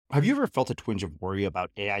Have you ever felt a twinge of worry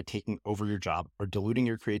about AI taking over your job or diluting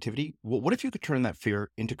your creativity? Well, what if you could turn that fear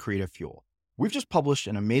into creative fuel? We've just published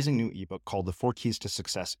an amazing new ebook called The 4 Keys to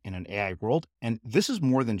Success in an AI World, and this is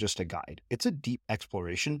more than just a guide. It's a deep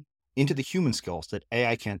exploration into the human skills that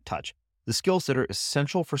AI can't touch, the skills that are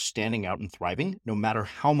essential for standing out and thriving, no matter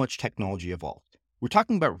how much technology evolves. We're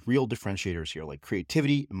talking about real differentiators here, like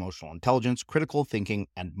creativity, emotional intelligence, critical thinking,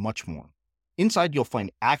 and much more. Inside, you'll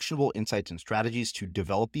find actionable insights and strategies to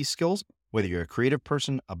develop these skills, whether you're a creative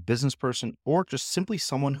person, a business person, or just simply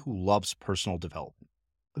someone who loves personal development.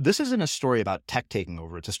 This isn't a story about tech taking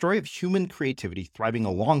over. It's a story of human creativity thriving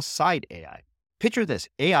alongside AI. Picture this,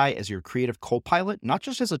 AI as your creative co-pilot, not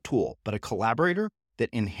just as a tool, but a collaborator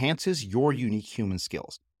that enhances your unique human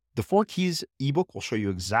skills. The 4 Keys ebook will show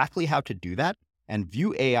you exactly how to do that and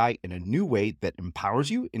view AI in a new way that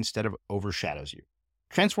empowers you instead of overshadows you.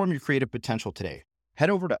 Transform your creative potential today. Head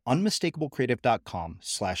over to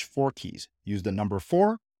unmistakablecreative.com/4keys. Use the number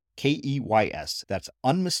 4, KEYS. That's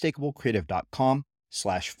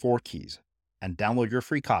unmistakablecreative.com/4keys and download your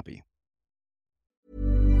free copy.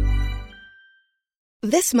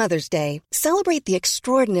 This Mother's Day, celebrate the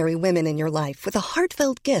extraordinary women in your life with a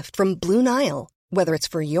heartfelt gift from Blue Nile. Whether it's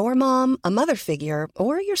for your mom, a mother figure,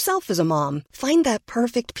 or yourself as a mom, find that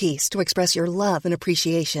perfect piece to express your love and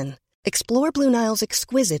appreciation. Explore Blue Nile's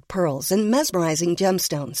exquisite pearls and mesmerizing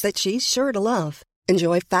gemstones that she's sure to love.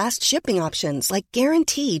 Enjoy fast shipping options like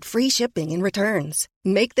guaranteed free shipping and returns.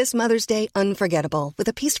 Make this Mother's Day unforgettable with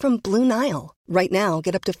a piece from Blue Nile. Right now,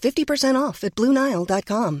 get up to 50% off at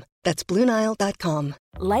BlueNile.com. That's BlueNile.com.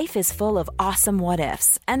 Life is full of awesome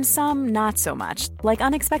what-ifs, and some not so much, like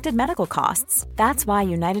unexpected medical costs. That's why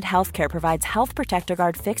United Healthcare provides Health Protector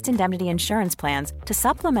Guard fixed indemnity insurance plans to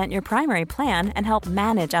supplement your primary plan and help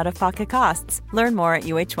manage out-of-pocket costs. Learn more at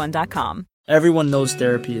UH1.com. Everyone knows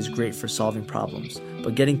therapy is great for solving problems,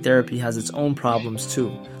 but getting therapy has its own problems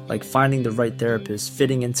too, like finding the right therapist,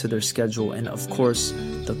 fitting into their schedule, and of course,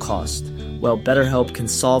 the cost. Well, BetterHelp can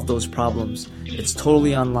solve those problems. It's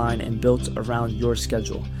totally online and built around your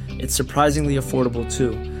schedule. It's surprisingly affordable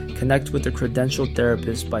too. Connect with a credentialed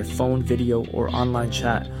therapist by phone, video, or online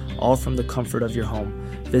chat, all from the comfort of your home.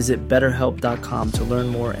 Visit BetterHelp.com to learn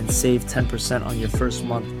more and save 10% on your first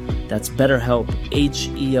month. That's BetterHelp,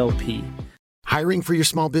 H-E-L-P. Hiring for your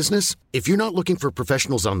small business? If you're not looking for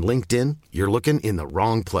professionals on LinkedIn, you're looking in the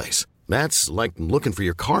wrong place. That's like looking for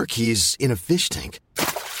your car keys in a fish tank.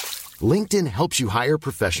 LinkedIn helps you hire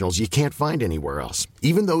professionals you can't find anywhere else,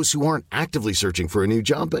 even those who aren't actively searching for a new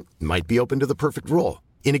job but might be open to the perfect role.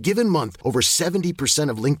 In a given month, over 70%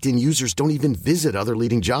 of LinkedIn users don't even visit other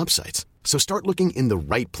leading job sites. So start looking in the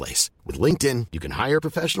right place. With LinkedIn, you can hire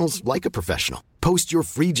professionals like a professional. Post your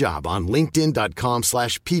free job on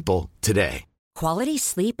linkedin.com/people today. Quality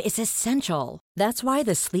sleep is essential. That's why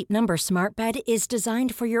the Sleep Number Smart Bed is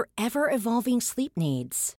designed for your ever-evolving sleep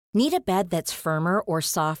needs. Need a bed that's firmer or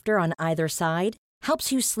softer on either side? Helps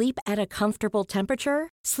you sleep at a comfortable temperature?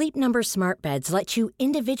 Sleep Number Smart Beds let you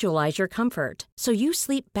individualize your comfort, so you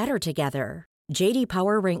sleep better together. J.D.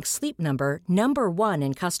 Power ranks Sleep Number number 1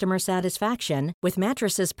 in customer satisfaction with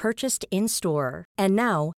mattresses purchased in-store. And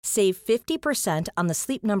now, save 50% on the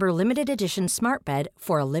Sleep Number Limited Edition Smart Bed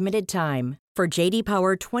for a limited time. For J.D.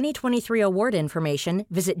 Power 2023 award information,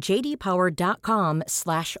 visit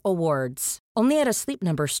jdpower.com/awards. Only at a Sleep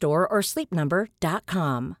Number store or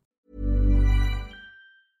sleepnumber.com.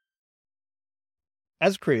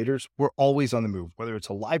 As creators, we're always on the move. Whether it's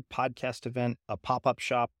a live podcast event, a pop-up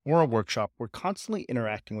shop, or a workshop, we're constantly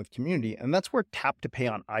interacting with community, and that's where Tap to Pay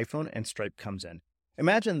on iPhone and Stripe comes in.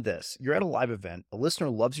 Imagine this. You're at a live event, a listener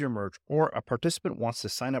loves your merch, or a participant wants to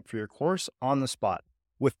sign up for your course on the spot.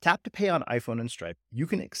 With Tap to Pay on iPhone and Stripe, you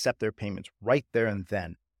can accept their payments right there and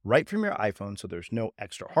then, right from your iPhone, so there's no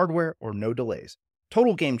extra hardware or no delays.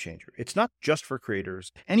 Total game changer. It's not just for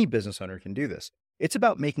creators. Any business owner can do this. It's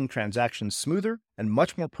about making transactions smoother and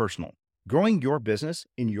much more personal, growing your business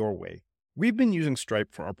in your way. We've been using Stripe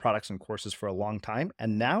for our products and courses for a long time,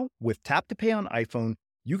 and now with Tap to Pay on iPhone,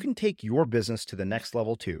 you can take your business to the next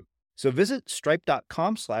level too. So visit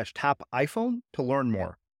stripe.com/tapiphone to learn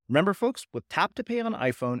more. Remember, folks, with Tap to Pay on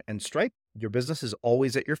iPhone and Stripe, your business is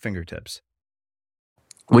always at your fingertips.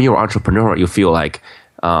 When you're an entrepreneur, you feel like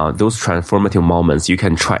those transformative moments, you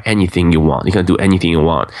can try anything you want. You can do anything you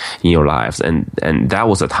want in your lives. And that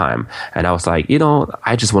was a time. And I was like,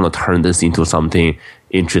 I just want to turn this into something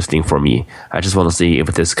interesting for me. I just want to see if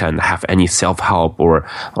this can have any self-help or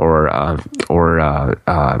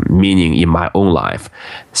meaning in my own life.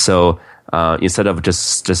 So instead of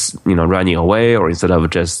just running away, or instead of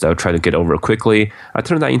just trying to get over quickly, I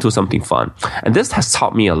turned that into something fun. And this has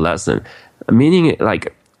taught me a lesson, meaning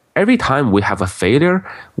like every time we have a failure,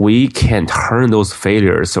 we can turn those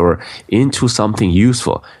failures or into something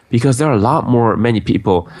useful, because there are many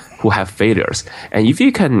people who have failures. And if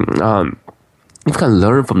you can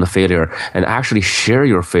learn from the failure and actually share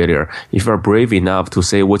your failure, if you're brave enough to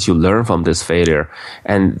say what you learned from this failure,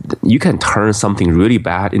 and you can turn something really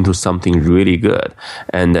bad into something really good.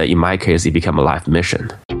 And in my case, it became a life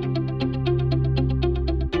mission.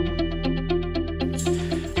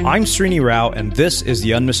 I'm Srini Rao, and this is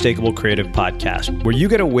the Unmistakable Creative Podcast, where you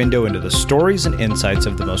get a window into the stories and insights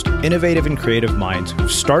of the most innovative and creative minds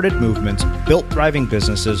who've started movements, built thriving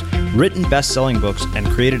businesses, written best-selling books, and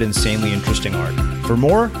created insanely interesting art. For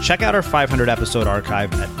more, check out our 500-episode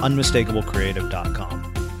archive at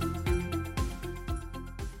unmistakablecreative.com.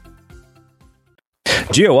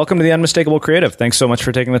 Gio, welcome to the Unmistakable Creative. Thanks so much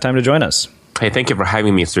for taking the time to join us. Hey, thank you for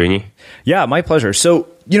having me, Srini. Yeah, my pleasure. So,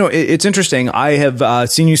 it's interesting. I have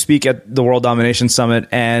seen you speak at the World Domination Summit,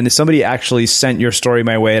 and somebody actually sent your story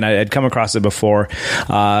my way, and I had come across it before.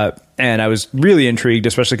 And I was really intrigued,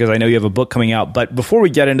 especially because I know you have a book coming out. But before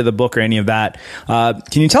we get into the book or any of that,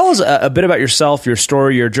 can you tell us a bit about yourself, your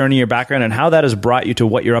story, your journey, your background, and how that has brought you to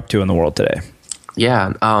what you're up to in the world today?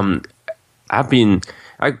 Yeah,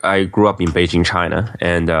 I grew up in Beijing, China,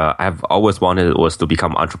 and I've always wanted was to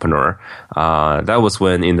become an entrepreneur. That was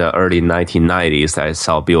when in the early 1990s, I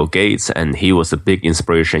saw Bill Gates, and he was a big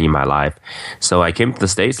inspiration in my life. So I came to the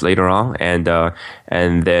States later on, and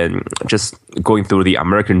then just going through the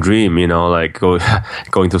American dream, like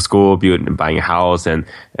going to school, buying a house, and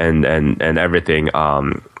everything.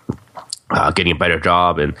 Getting a better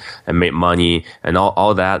job and make money and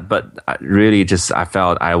all that. But really I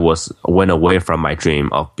felt I went away from my dream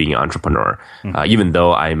of being an entrepreneur. Even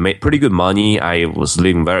though I made pretty good money, I was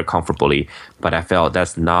living very comfortably, but I felt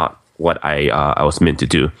that's not what I was meant to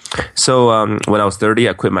do. So when I was 30,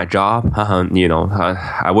 I quit my job.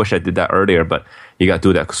 I wish I did that earlier, but you got to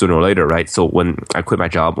do that sooner or later, right? So when I quit my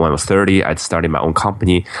job when I was 30, I started my own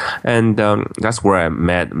company. And that's where I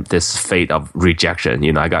met this fate of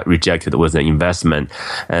rejection. I got rejected with an investment.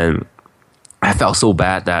 And I felt so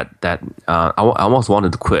bad that I almost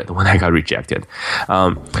wanted to quit when I got rejected.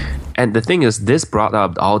 And the thing is, this brought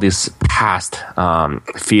up all these past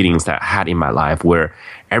feelings that I had in my life, where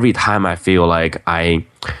every time I feel like I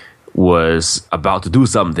was about to do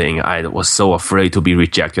something, I was so afraid to be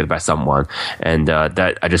rejected by someone, and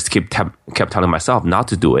that I just kept telling myself not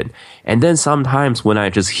to do it. And then sometimes when I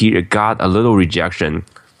just got a little rejection,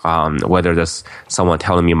 whether that's someone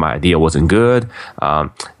telling me my idea wasn't good,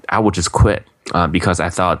 I would just quit. Because I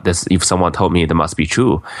thought if someone told me, that must be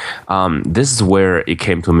true. This is where it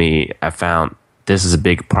came to me. I found this is a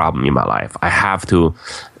big problem in my life.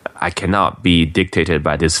 I cannot be dictated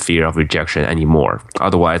by this fear of rejection anymore.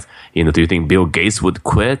 Otherwise, do you think Bill Gates would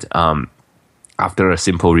quit after a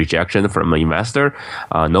simple rejection from an investor?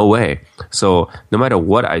 No way. So no matter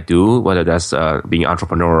what I do, whether that's being an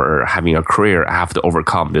entrepreneur or having a career, I have to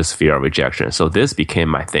overcome this fear of rejection. So this became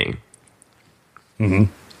my thing. Mm-hmm.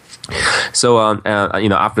 So,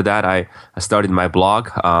 after that, I started my blog.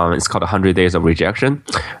 It's called 100 Days of Rejection.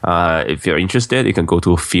 If you're interested, you can go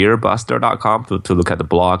to fearbuster.com to look at the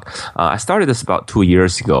blog. I started this about 2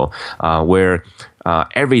 years ago, where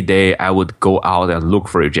every day I would go out and look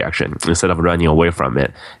for rejection instead of running away from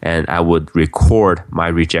it. And I would record my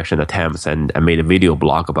rejection attempts, and I made a video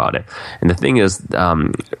blog about it. And the thing is,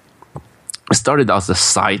 it started as a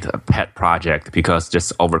pet project because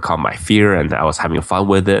just overcome my fear, and I was having fun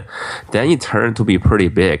with it. Then it turned to be pretty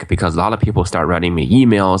big because a lot of people start writing me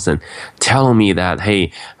emails and telling me that,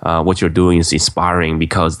 hey, what you're doing is inspiring,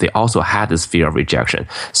 because they also had this fear of rejection.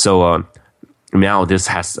 So now this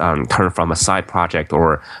has turned from a side project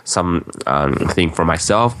or some thing for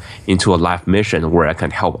myself into a life mission where I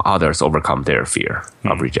can help others overcome their fear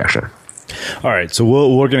of rejection. All right. So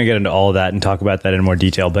we're going to get into all of that and talk about that in more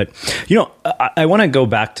detail. But, I want to go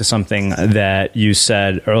back to something that you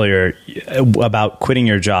said earlier about quitting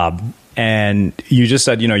your job. And you just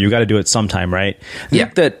said, you got to do it sometime, right? I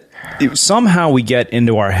think that somehow we get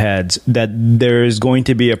into our heads that there is going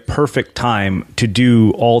to be a perfect time to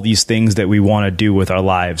do all these things that we want to do with our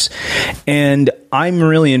lives. And I'm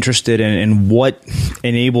really interested in what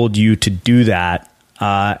enabled you to do that.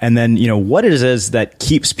 And then, what it is that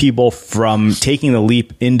keeps people from taking the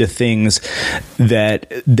leap into things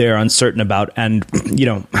that they're uncertain about, and,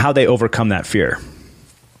 how they overcome that fear.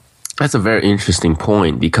 That's a very interesting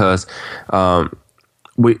point, because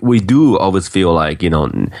we do always feel like,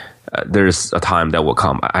 there's a time that will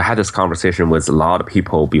come. I had this conversation with a lot of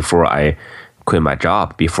people before I quit my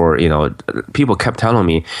job before, people kept telling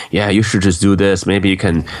me, yeah, you should just do this. Maybe you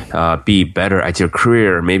can be better at your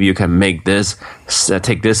career. Maybe you can make this,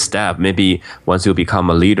 take this step. Maybe once you become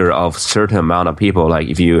a leader of certain amount of people, like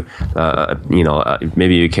if you,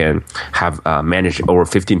 maybe you can have manage over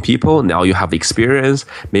 15 people. Now you have experience.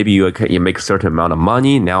 Maybe you make a certain amount of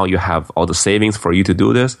money. Now you have all the savings for you to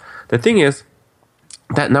do this. The thing is,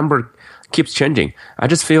 that number keeps changing. I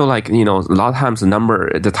just feel like, a lot of times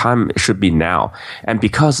the time should be now. And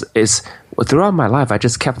because it's throughout my life, I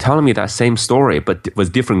just kept telling me that same story, but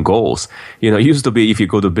with different goals. It used to be if you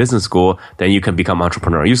go to business school, then you can become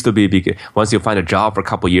entrepreneur. It used to be once you find a job for a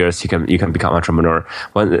couple of years, you can become entrepreneur.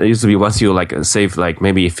 It used to be once you save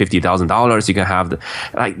maybe $50,000, you can have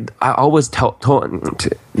I always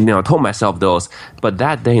told myself those, but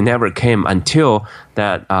that day never came until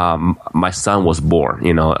that my son was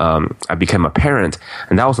born. I became a parent,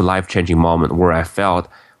 and that was a life-changing moment where I felt,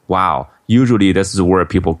 wow, usually this is where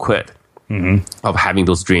people quit. Of having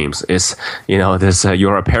those dreams is,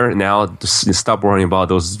 you're a parent now, just stop worrying about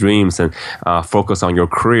those dreams and focus on your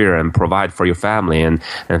career and provide for your family and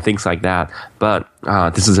things like that. But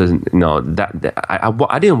this is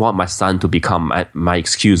I didn't want my son to become my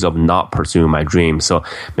excuse of not pursuing my dream. So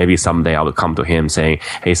maybe someday I would come to him saying,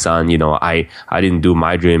 hey son, I didn't do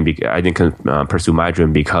my dream, I didn't pursue my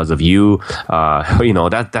dream because of you.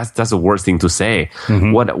 That's the worst thing to say.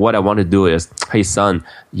 What I want to do is, hey son,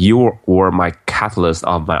 you were my catalyst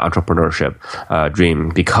of my entrepreneurship dream.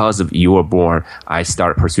 Because of you were born, I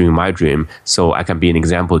started pursuing my dream, so I can be an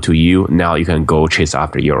example to you. Now you can go chase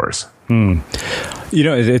after yours.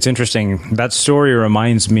 It's interesting. That story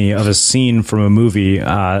reminds me of a scene from a movie.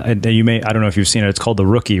 I don't know if you've seen it. It's called The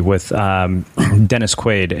Rookie with Dennis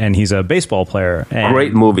Quaid, and he's a baseball player.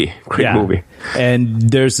 Great movie. Movie. And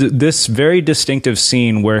there's this very distinctive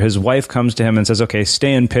scene where his wife comes to him and says, okay,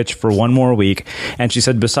 stay and pitch for one more week. And she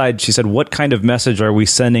said, what kind of message are we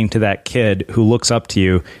sending to that kid who looks up to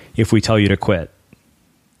you if we tell you to quit?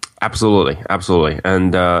 Absolutely.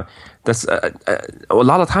 And that's a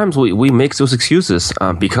lot of times we make those excuses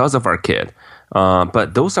because of our kid,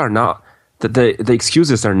 but those are not the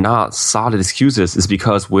excuses are not solid excuses. It's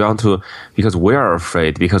because we are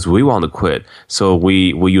afraid, because we want to quit, so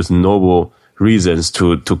we use noble reasons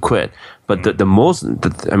to quit. But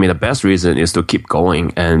the best reason is to keep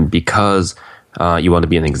going, and because you want to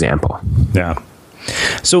be an example. Yeah.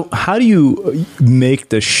 So how do you make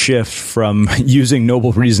the shift from using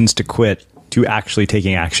noble reasons to quit to actually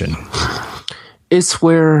taking action? It's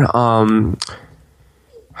where, as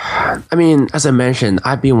I mentioned,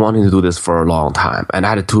 I've been wanting to do this for a long time, and I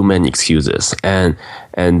had too many excuses. And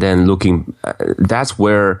then that's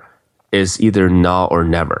where it's either now or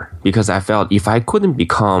never. Because I felt if I couldn't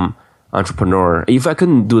become entrepreneur, if I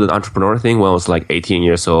couldn't do the entrepreneur thing when I was 18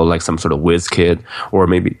 years old, like some sort of whiz kid, or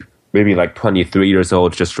maybe 23 years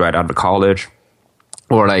old, just right out of college,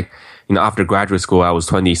 or after graduate school, I was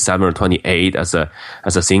 27 or 28 as a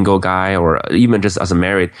single guy, or even just as a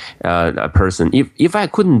married person. If I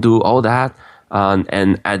couldn't do all that,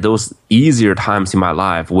 and at those easier times in my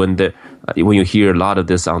life, when you hear a lot of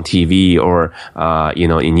this on TV or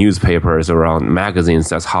in newspapers or on magazines,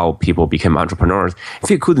 that's how people became entrepreneurs.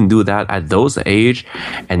 If you couldn't do that at those age,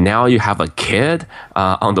 and now you have a kid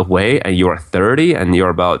on the way, and you're 30, and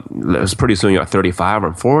you're pretty soon you're 35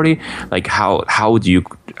 or 40, how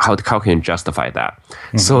can you justify that?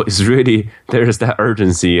 Mm-hmm. So it's really, there's that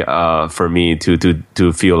urgency for me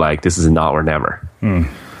to feel like this is now or never.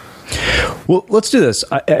 Well, let's do this.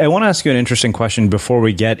 I want to ask you an interesting question before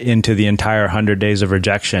we get into the entire 100 Days of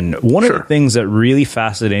Rejection. One of the things that really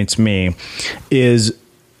fascinates me is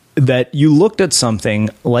that you looked at something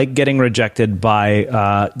like getting rejected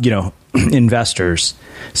by, investors,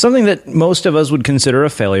 something that most of us would consider a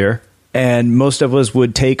failure and most of us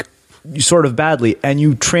would take sort of badly, and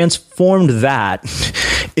you transformed that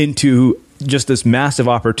into just this massive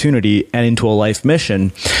opportunity and into a life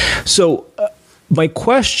mission. So my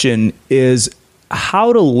question is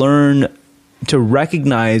how to learn to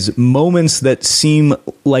recognize moments that seem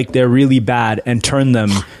like they're really bad and turn them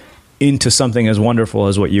into something as wonderful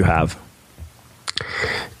as what you have.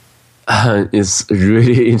 It's a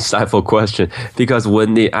really insightful question, because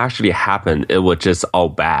when they actually happened, it was just all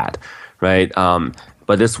bad, right?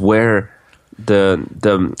 But it's where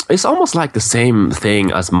it's almost like the same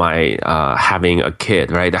thing as my having a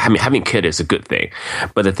kid, right? I mean, having a kid is a good thing,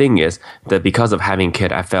 but the thing is that because of having a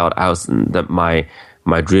kid, I felt that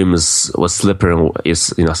my dreams was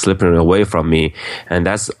slipping away from me, and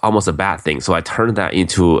that's almost a bad thing. So I turned that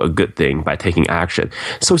into a good thing by taking action.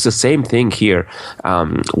 So it's the same thing here.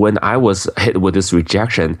 When I was hit with this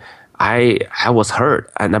rejection, I was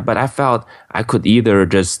hurt, but I felt I could either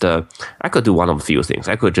just I could do one of a few things.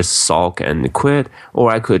 I could just sulk and quit, or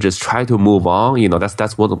I could just try to move on.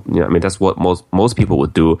 That's what that's what most people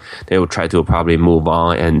would do. They would try to probably move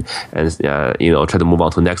on and try to move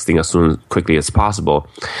on to the next thing as quickly as possible.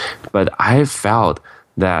 But I felt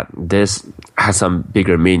that this has some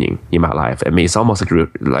bigger meaning in my life. I mean, it's almost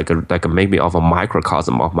like a maybe of a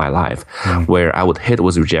microcosm of my life, where I would hit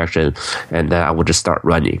with rejection, and then I would just start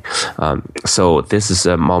running. So this is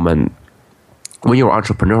a moment when you're an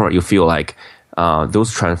entrepreneur, you feel like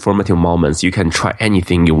those transformative moments, you can try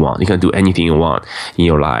anything you want. You can do anything you want in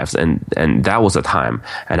your lives. And that was a time.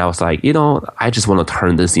 And I was like, I just want to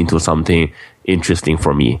turn this into something interesting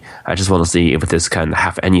for me. I just want to see if this can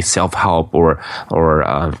have any self-help or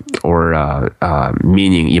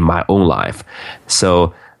meaning in my own life.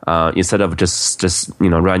 So instead of just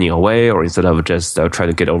running away, or instead of just trying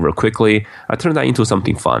to get over it quickly, I turned that into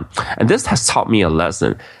something fun. And this has taught me a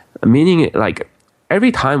lesson, meaning like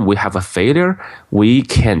every time we have a failure, we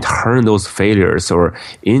can turn those failures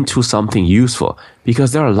into something useful,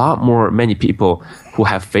 because there are many people who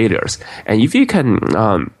have failures. And if you can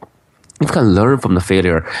learn from the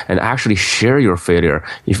failure and actually share your failure,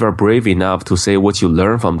 if you're brave enough to say what you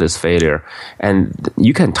learned from this failure, and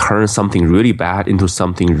you can turn something really bad into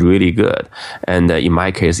something really good. And in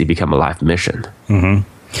my case, it became a life mission.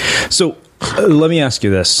 Mm-hmm. So let me ask you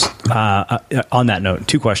this, on that note,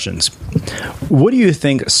 2 questions. What do you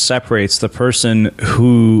think separates the person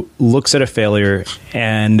who looks at a failure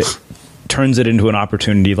and turns it into an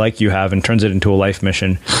opportunity like you have and turns it into a life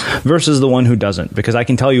mission versus the one who doesn't? Because I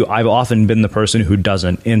can tell you, I've often been the person who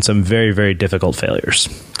doesn't in some very, very difficult failures.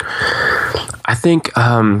 I think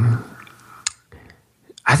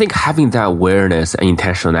having that awareness and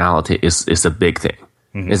intentionality is a big thing.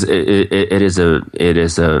 Mm-hmm. It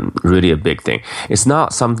is really a big thing. It's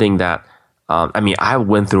not something that I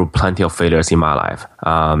went through plenty of failures in my life,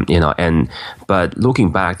 but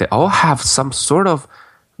looking back, they all have some sort of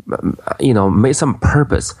made some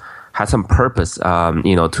purpose, had some purpose,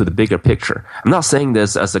 to the bigger picture. I'm not saying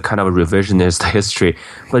this as a kind of a revisionist history,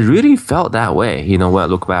 but really felt that way, when I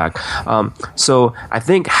look back. So I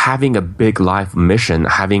think having a big life mission,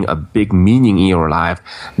 having a big meaning in your life,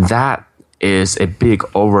 that is a big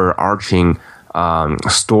overarching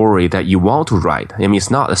story that you want to write. I mean, it's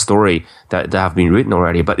not a story that have been written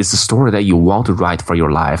already, but it's a story that you want to write for your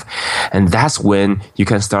life. And that's when you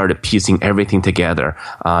can start piecing everything together,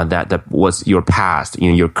 that was your past,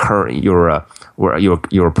 your current,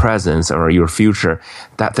 your presence or your future,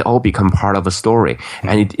 that they all become part of a story.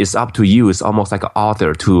 And it is up to you. It's almost like an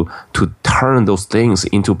author to turn those things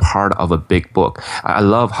into part of a big book. I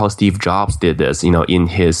love how Steve Jobs did this, in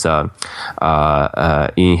his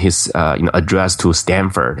address to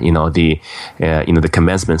Stanford, the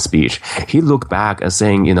commencement speech. He looked back and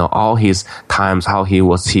saying, all his times, how he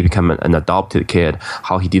became an adopted kid,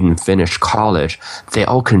 how he didn't finish college, they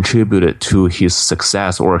all contributed to his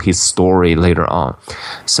success or his story later on.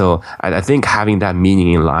 So I think having that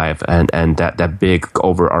meaning in life and that big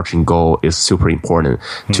overarching goal is super important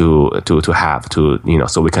to have,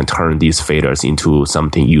 so we can turn these failures into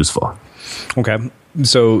something useful. Okay.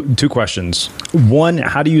 So 2 questions. One,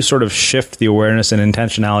 how do you sort of shift the awareness and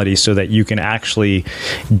intentionality so that you can actually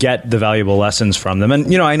get the valuable lessons from them?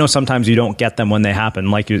 And, I know sometimes you don't get them when they happen.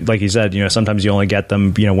 Like you said, sometimes you only get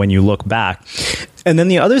them, when you look back. And then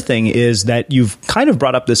the other thing is that you've kind of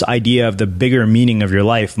brought up this idea of the bigger meaning of your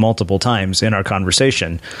life multiple times in our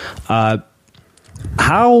conversation.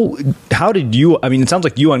 How did you, it sounds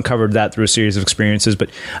like you uncovered that through a series of experiences,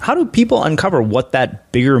 but how do people uncover what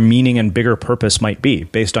that bigger meaning and bigger purpose might be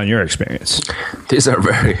based on your experience? These are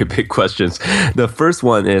very big questions. The first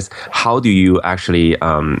one is, how do you actually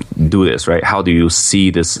do this, right? How do you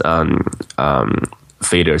see this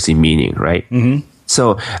failures in meaning, right? Mm-hmm.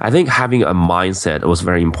 So I think having a mindset was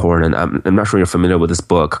very important. I'm not sure you're familiar with this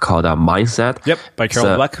book called Mindset. Yep, by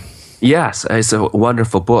Carol Dweck. Yes, it's a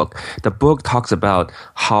wonderful book. The book talks about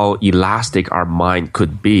how elastic our mind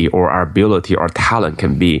could be, or our ability or talent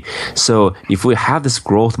can be. So if we have this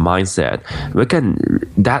growth mindset, we can,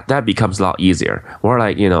 that becomes a lot easier. Or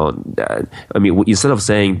like, instead of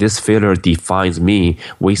saying this failure defines me,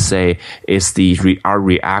 we say it's our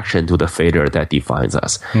reaction to the failure that defines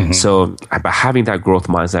us. Mm-hmm. So by having that growth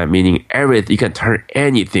mindset, meaning you can turn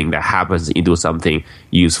anything that happens into something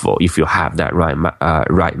useful if you have that right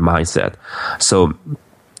mindset. So,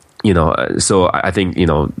 so I think,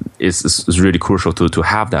 it's really crucial to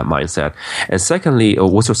have that mindset. And secondly,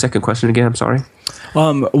 what's your second question again? I'm sorry.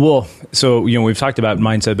 Well, so, we've talked about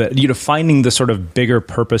mindset, but, finding the sort of bigger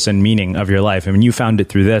purpose and meaning of your life. I mean, you found it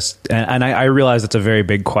through this. And I realize it's a very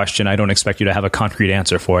big question. I don't expect you to have a concrete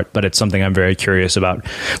answer for it, but it's something I'm very curious about.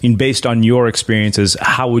 I mean, based on your experiences,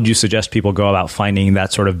 how would you suggest people go about finding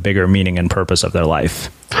that sort of bigger meaning and purpose of their life?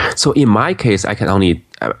 So in my case, I can only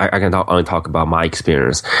talk about my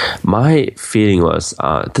experience. My feeling was,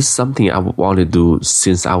 this is something I wanted to do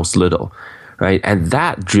since I was little. Right. And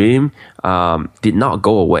that dream did not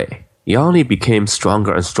go away. It only became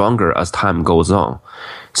stronger and stronger as time goes on.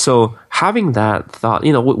 So having that thought,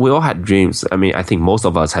 we all had dreams. I mean, I think most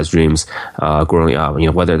of us has dreams growing up,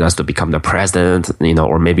 whether that's to become the president,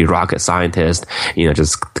 or maybe rocket scientist,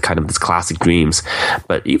 just kind of these classic dreams.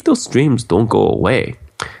 But if those dreams don't go away,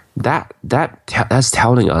 that's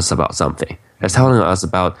telling us about something. That's telling us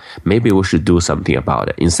about maybe we should do something about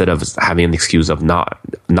it instead of having an excuse of not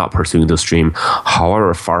pursuing the dream,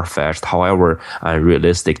 however far-fetched, however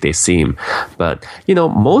unrealistic they seem. But,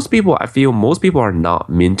 most people are not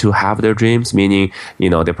meant to have their dreams, meaning,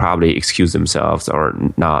 they probably excuse themselves or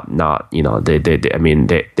not,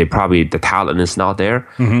 they probably, the talent is not there.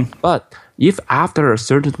 Mm-hmm. But if after a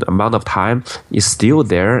certain amount of time it's still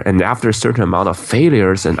there, and after a certain amount of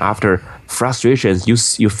failures and after frustrations,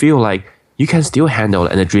 you feel like you can still handle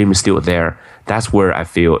it and the dream is still there, that's where I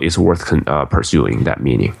feel it's worth pursuing that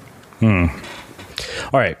meaning.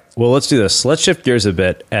 All right. Well, let's do this. Let's shift gears a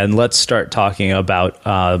bit and let's start talking about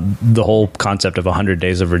the whole concept of 100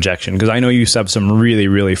 days of rejection, because I know you have some really,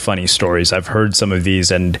 really funny stories. I've heard some of these.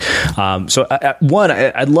 And so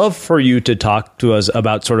I'd love for you to talk to us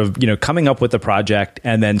about sort of, coming up with the project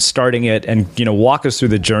and then starting it and, walk us through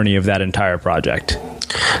the journey of that entire project.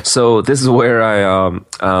 So this is where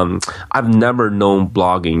I've never known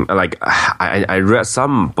blogging. Like I read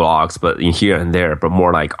some blogs, but in here and there, but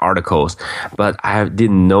more like articles. But I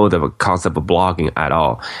didn't know the concept of blogging at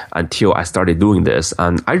all until I started doing this.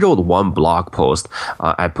 And I wrote one blog post.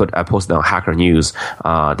 I posted on Hacker News.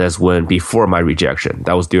 That's before my rejection.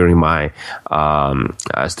 That was during my once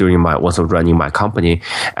I was running my company,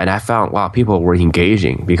 and I found people were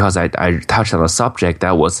engaging because I touched on a subject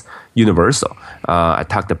that was universal. I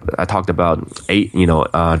talked about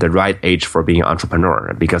the right age for being an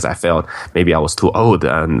entrepreneur, because I felt maybe I was too old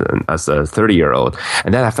and as a 30-year-old.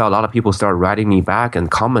 And then I felt a lot of people started writing me back and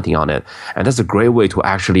commenting on it. And that's a great way to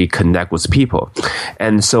actually connect with people.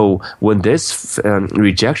 And so when this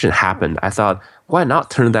rejection happened, I thought, why not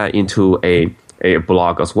turn that into a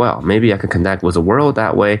blog as well? Maybe I can connect with the world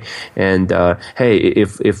that way. And hey,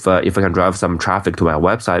 if I can drive some traffic to my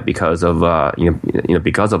website because of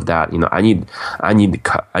because of that, I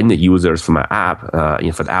need users for my app,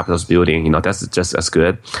 for the app I was building. That's just as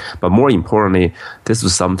good. But more importantly, this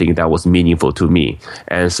was something that was meaningful to me,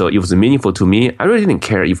 and so it was meaningful to me. I really didn't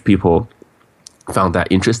care if people found that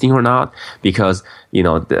interesting or not, because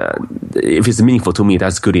if it's meaningful to me,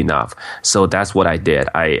 that's good enough. So that's what I did.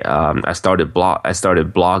 I started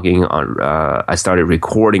blogging on. I started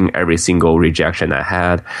recording every single rejection I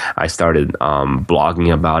had. I started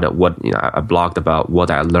blogging about it. I blogged about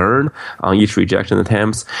what I learned on each rejection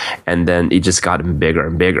attempts, and then it just got bigger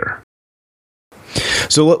and bigger.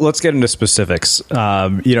 So let's get into specifics,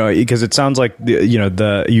 because it sounds like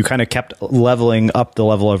you kind of kept leveling up the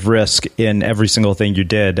level of risk in every single thing you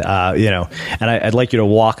did, and I'd like you to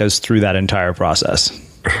walk us through that entire process.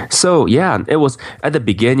 So yeah, it was at the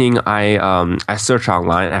beginning. I searched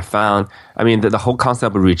online. I found, the whole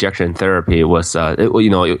concept of rejection therapy was, it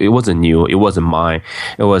wasn't new. It wasn't mine.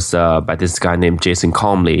 It was by this guy named Jason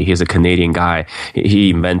Comley. He's a Canadian guy.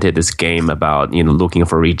 He invented this game about looking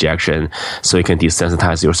for rejection so you can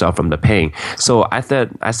desensitize yourself from the pain. So I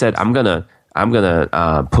said I'm gonna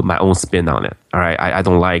put my own spin on it. All right. I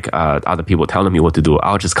don't like other people telling me what to do.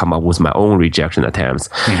 I'll just come up with my own rejection attempts.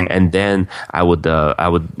 Mm-hmm. And then I would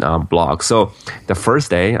blog. So the first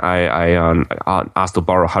day I asked to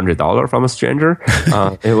borrow $100 from a stranger.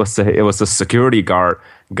 It was a security guard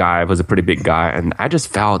guy. It was a pretty big guy. And I just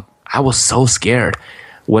felt, I was so scared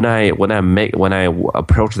when I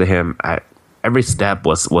approached him. Every step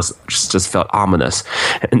was just felt ominous,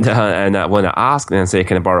 and when I asked and said,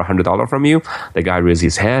 "Can I borrow $100 from you?" the guy raised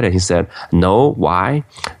his head and he said, "No, why?"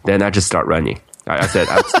 Then I just start running. I said,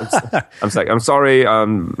 "I'm sorry,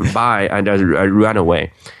 bye," and I ran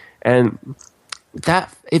away, and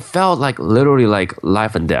that it felt like literally like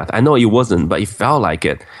life and death. I know it wasn't, but it felt like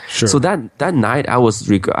it. Sure. So that night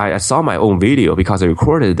I saw my own video because I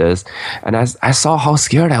recorded this, and I saw how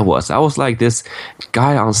scared I was. I was like this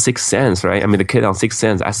guy on Sixth Sense, right? The kid on Sixth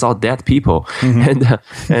Sense. I saw dead people,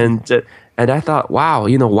 mm-hmm. And I thought, wow,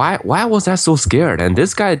 why was I so scared? And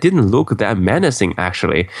this guy didn't look that menacing,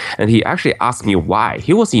 actually. And he actually asked me why.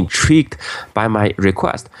 He was intrigued by my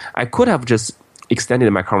request. I could have just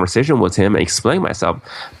extended my conversation with him and explained myself,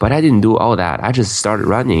 but I didn't do all that. I just started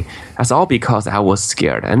running. That's all because I was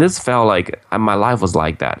scared. And this felt like my life was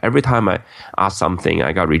like that. Every time I asked something,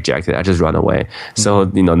 I got rejected. I just run away. So,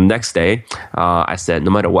 next day, I said,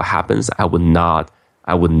 no matter what happens, I would not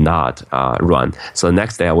run. So the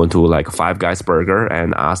next day I went to like Five Guys Burger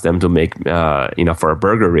and asked them to make, for a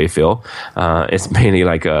burger refill. It's mainly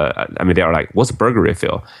like, they are like, what's a burger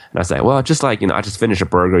refill? And I said, well, just like, I just finished a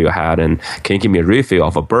burger you had and can you give me a refill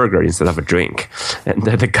of a burger instead of a drink? And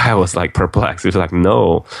the guy was like perplexed. He was like,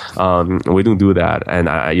 no, we don't do that. And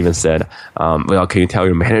I even said, well, can you tell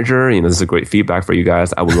your manager, this is a great feedback for you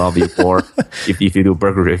guys. I would love you more if you do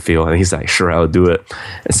burger refill. And he's like, sure, I'll do it.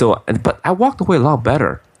 And so, but I walked away a lot better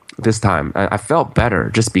this time. I felt better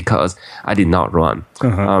just because I did not run.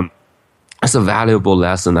 It's a valuable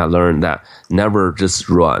lesson I learned, that never just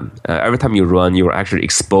run. Every time you run, you're actually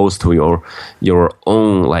exposed to your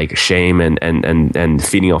own like shame and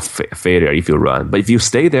feeling of failure if you run. But if you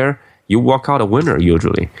stay there, you walk out a winner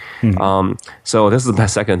usually. So this is my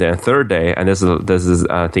second day and third day, and this is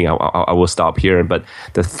I think I will stop here. But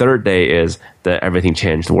the third day is that everything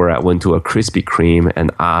changed, where I went to a Krispy Kreme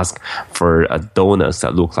and asked for a donuts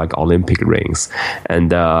that looked like Olympic rings.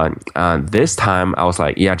 And this time I was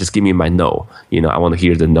like, yeah, just give me my no. I want to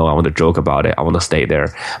hear the no. I want to joke about it. I want to stay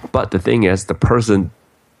there. But the thing is, the person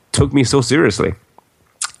took me so seriously.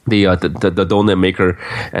 The donut maker,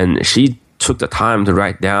 and she took the time to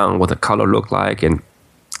write down what the color looked like, and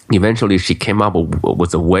eventually she came up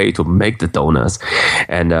with a way to make the donuts,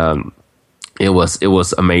 and it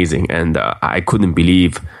was amazing, and I couldn't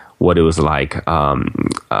believe what it was like,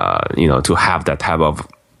 to have that type of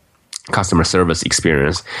customer service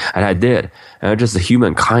experience, and I did. And just the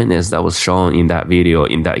human kindness that was shown in that video,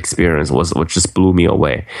 in that experience, was what just blew me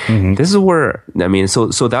away. This is where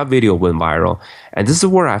so that video went viral, and this is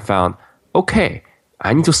where I found, okay,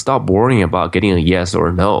 I need to stop worrying about getting a yes or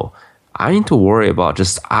a no. I need to worry about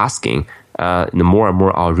just asking more and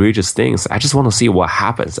more outrageous things. I just want to see what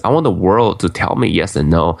happens. I want the world to tell me yes and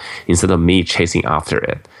no instead of me chasing after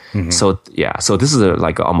it. So this is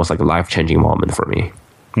almost like a life-changing moment for me.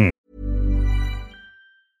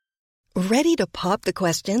 Ready to pop the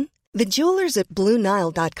question? The jewelers at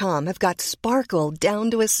BlueNile.com have got sparkle down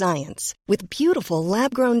to a science with beautiful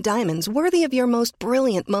lab-grown diamonds worthy of your most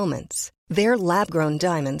brilliant moments. Their lab-grown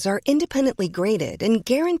diamonds are independently graded and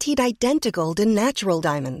guaranteed identical to natural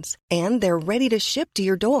diamonds, and they're ready to ship to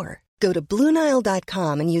your door. Go to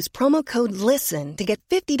BlueNile.com and use promo code LISTEN to get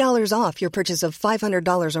 $50 off your purchase of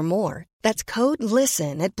 $500 or more. That's code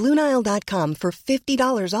LISTEN at BlueNile.com for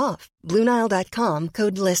 $50 off. BlueNile.com,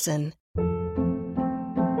 code LISTEN.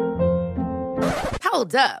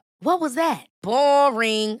 Hold up. What was that?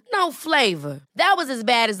 Boring. No flavor. That was as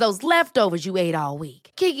bad as those leftovers you ate all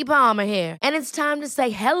week. Keke Palmer here, and it's time to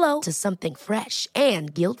say hello to something fresh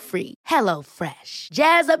and guilt-free. Hello Fresh.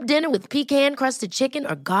 Jazz up dinner with pecan-crusted chicken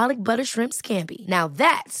or garlic butter shrimp scampi. Now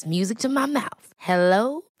that's music to my mouth.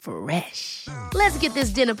 Hello Fresh. Let's get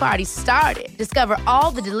this dinner party started. Discover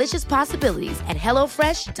all the delicious possibilities at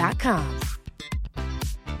HelloFresh.com.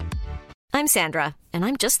 I'm Sandra, and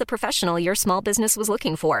I'm just the professional your small business was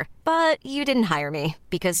looking for. But you didn't hire me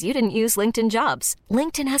because you didn't use LinkedIn Jobs.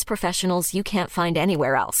 LinkedIn has professionals you can't find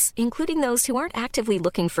anywhere else, including those who aren't actively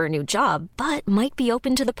looking for a new job, but might be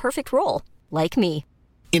open to the perfect role, like me.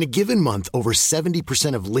 In a given month, over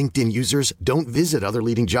 70% of LinkedIn users don't visit other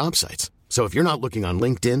leading job sites. So if you're not looking on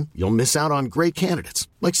LinkedIn, you'll miss out on great candidates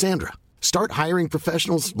like Sandra. Start hiring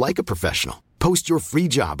professionals like a professional. Post your free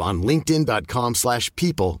job on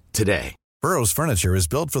linkedin.com/people today. Burrow's furniture is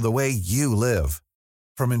built for the way you live.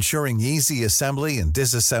 From ensuring easy assembly and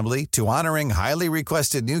disassembly to honoring highly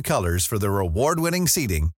requested new colors for their award-winning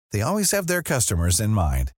seating, they always have their customers in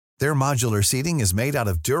mind. Their modular seating is made out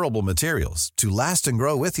of durable materials to last and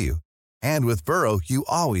grow with you. And with Burrow, you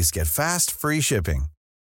always get fast, free shipping.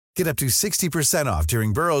 Get up to 60% off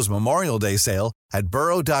during Burrow's Memorial Day sale at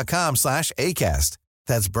burrow.com/ACAST.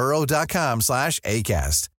 That's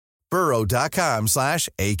burrow.com/ACAST.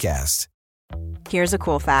 burrow.com/ACAST. Here's a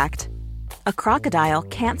cool fact. A crocodile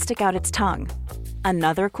can't stick out its tongue.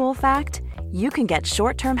 Another cool fact, you can get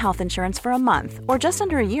short-term health insurance for a month or just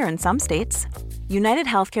under a year in some states. United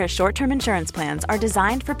Healthcare short-term insurance plans are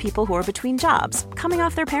designed for people who are between jobs, coming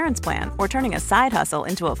off their parents' plan, or turning a side hustle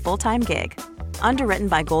into a full-time gig. Underwritten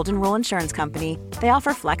by Golden Rule Insurance Company, they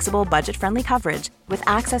offer flexible, budget-friendly coverage with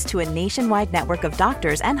access to a nationwide network of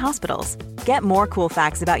doctors and hospitals. Get more cool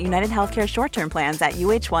facts about United Healthcare short-term plans at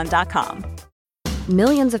uh1.com.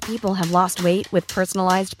 Millions of people have lost weight with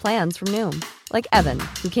personalized plans from Noom. Like Evan,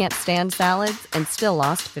 who can't stand salads and still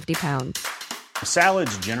lost 50 pounds.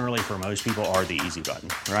 Salads generally for most people are the easy button,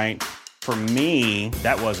 right? For me,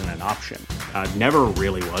 that wasn't an option. I never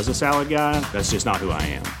really was a salad guy. That's just not who I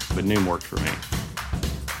am. But Noom worked for me.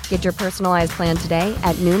 Get your personalized plan today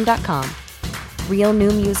at Noom.com. Real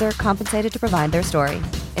Noom user compensated to provide their story.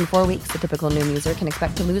 In 4 weeks, the typical Noom user can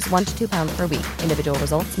expect to lose 1 to 2 pounds per week. Individual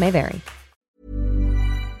results may vary.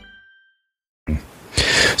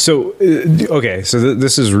 So, okay, so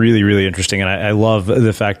this is really, really interesting. And I love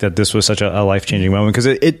the fact that this was such a life-changing moment because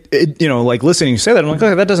it like listening you say that, I'm like,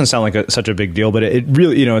 okay, that doesn't sound like such a big deal, but it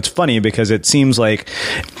really, it's funny because it seems like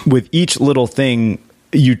with each little thing,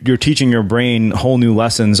 you're teaching your brain whole new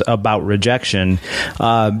lessons about rejection.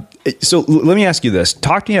 So let me ask you this.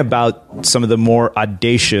 Talk to me about some of the more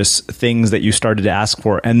audacious things that you started to ask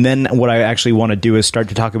for. And then what I actually want to do is start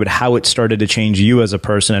to talk about how it started to change you as a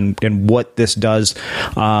person and what this does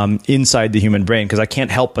inside the human brain. Because I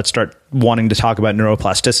can't help but start wanting to talk about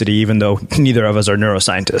neuroplasticity, even though neither of us are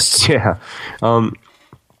neuroscientists. Yeah.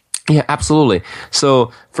 Yeah, absolutely.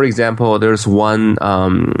 So, for example, there's one,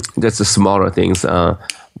 that's the smaller things.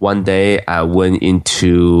 One day I went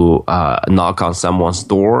into knock on someone's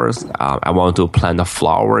doors. I wanted to plant a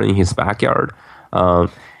flower in his backyard.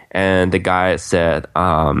 And the guy said,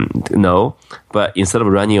 no. But instead of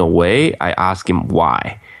running away, I asked him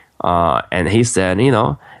why. And he said,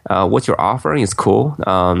 what you're offering is cool.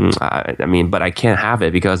 But I can't have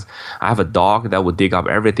it because I have a dog that would dig up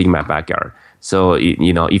everything in my backyard. So,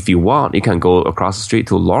 if you want, you can go across the street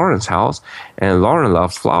to Lauren's house, and Lauren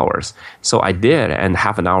loves flowers. So I did, and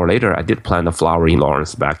half an hour later, I did plant a flower in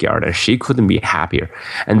Lauren's backyard, and she couldn't be happier.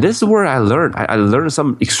 And this is where I learned. I learned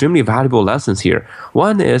some extremely valuable lessons here.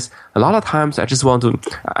 One is, a lot of times I just want to,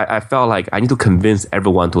 I felt like I need to convince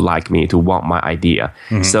everyone to like me, to want my idea.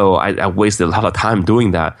 Mm-hmm. So I wasted a lot of time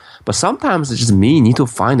doing that. But sometimes it's just me need to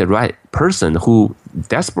find the right person who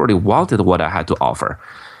desperately wanted what I had to offer.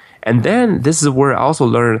 And then this is where I also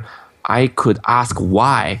learned I could ask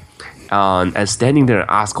why, and standing there and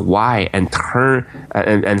ask why and turn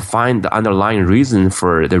and find the underlying reason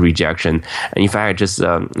for the rejection. And in fact, I just,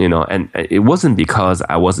 and it wasn't because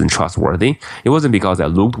I wasn't trustworthy. It wasn't because I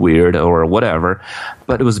looked weird or whatever,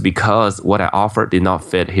 but it was because what I offered did not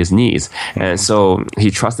fit his needs. And so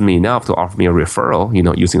he trusted me enough to offer me a referral,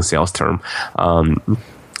 using sales term.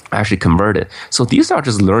 Actually converted. So these are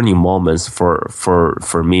just learning moments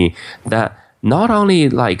for me that not only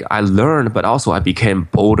like I learned, but also I became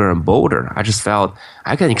bolder and bolder. I just felt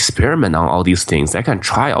I can experiment on all these things. I can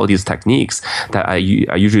try all these techniques that I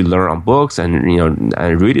usually learn on books and I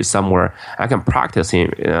read it somewhere. I can practice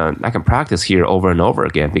here over and over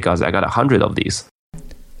again because I got 100 of these.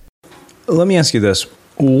 Let me ask you this: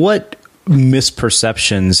 what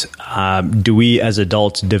misperceptions do we as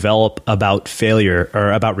adults develop about failure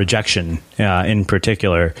or about rejection in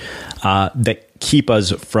particular that keep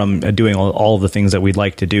us from doing all of the things that we'd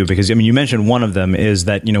like to do? Because you mentioned one of them is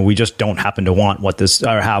that we just don't happen to want what this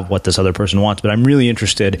or have what this other person wants. But I'm really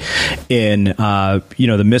interested in the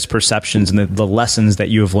misperceptions and the lessons that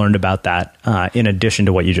you have learned about that in addition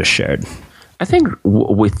to what you just shared. I think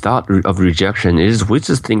we thought of rejection is we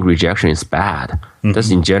just think rejection is bad. Mm-hmm.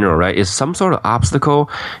 Just in general, right? It's some sort of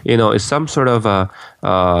obstacle. It's some sort of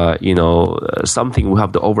something we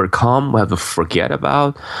have to overcome. We have to forget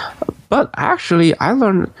about. But actually, I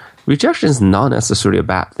learned rejection is not necessarily a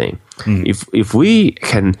bad thing. Mm-hmm. If we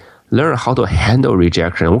can learn how to handle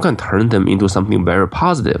rejection, we can turn them into something very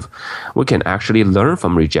positive. We can actually learn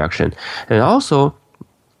from rejection, and also,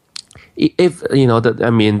 if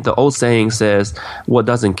the old saying says, "What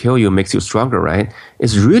doesn't kill you makes you stronger," right?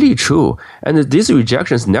 It's really true. And these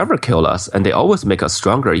rejections never kill us, and they always make us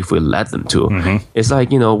stronger if we let them to. Mm-hmm. It's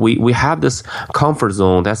like we have this comfort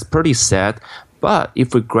zone that's pretty set, but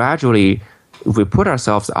if we put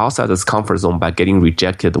ourselves outside this comfort zone by getting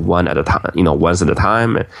rejected once at a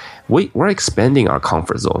time, we're expanding our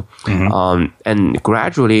comfort zone. Mm-hmm. And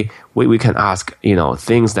gradually we can ask,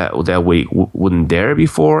 things that we wouldn't dare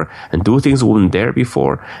before and do things we wouldn't dare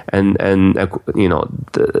before. And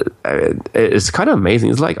it's kind of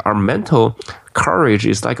amazing. It's like our mental courage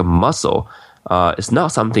is like a muscle. It's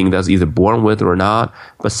not something that's either born with or not,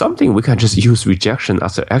 but something we can just use rejection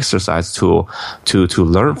as an exercise tool to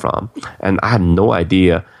learn from. And I had no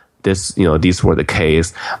idea these were the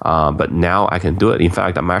case, but now I can do it. In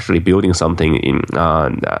fact, I'm actually building something in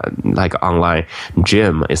like online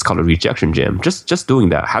gym. It's called a rejection gym. Just doing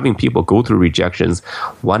that, having people go through rejections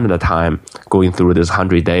one at a time, going through this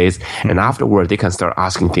 100 days, and afterward they can start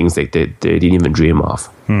asking things they didn't even dream of.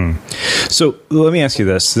 So let me ask you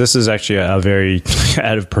this. This is actually a very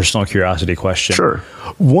out of personal curiosity question. Sure.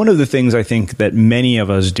 One of the things I think that many of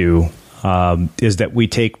us do is that we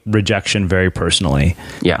take rejection very personally.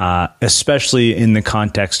 Yeah. Especially in the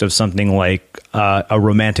context of something like a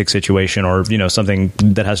romantic situation, or something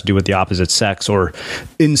that has to do with the opposite sex, or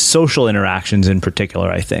in social interactions in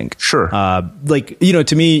particular. I think. Sure.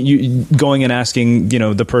 To me, you going and asking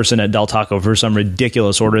the person at Del Taco for some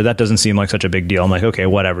ridiculous order, that doesn't seem like such a big deal. I'm like, okay,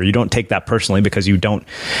 whatever. You don't take that personally because you don't.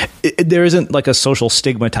 There isn't like a social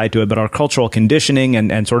stigma tied to it, but our cultural conditioning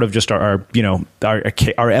and sort of just our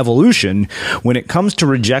evolution. When it comes to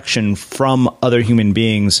rejection from other human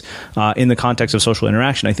beings in the context of social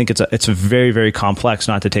interaction, I think it's very, very complex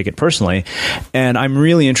not to take it personally. And I'm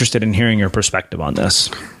really interested in hearing your perspective on this.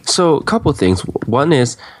 So a couple of things. One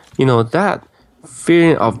is, that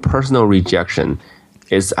feeling of personal rejection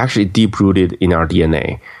is actually deep-rooted in our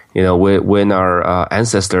DNA. When our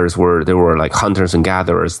ancestors were like hunters and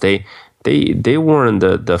gatherers, they weren't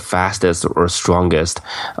the fastest or strongest,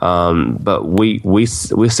 but we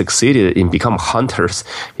succeeded in becoming hunters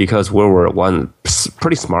because we were, one,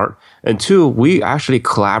 pretty smart, and two, we actually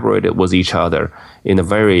collaborated with each other in a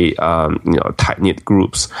very tight-knit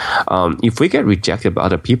groups. If we get rejected by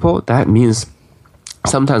other people, that means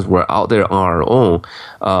sometimes we're out there on our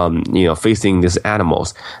own, facing these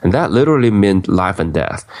animals. And that literally meant life and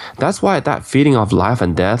death. That's why that feeling of life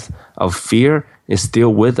and death, of fear, is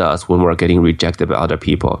still with us when we're getting rejected by other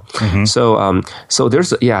people. So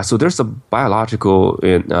there's a biological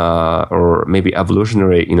or maybe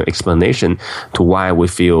evolutionary explanation to why we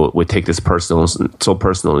take this so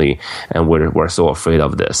personally, and we're so afraid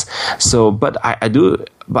of this. So, but I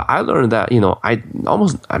learned that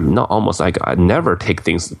I never take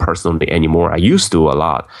things personally anymore. I used to a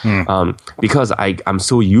lot because I'm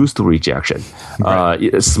so used to rejection.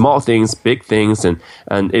 Right. Small things, big things, and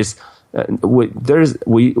it's.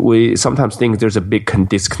 We sometimes think there's a big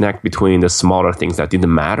disconnect between the smaller things that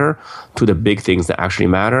didn't matter to the big things that actually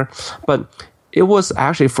matter. But it was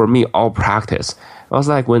actually, for me, all practice. I was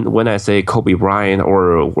like, when I say Kobe Bryant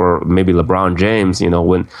or maybe LeBron James,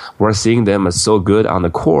 when we're seeing them as so good on the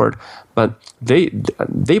court, but they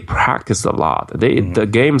practiced a lot. The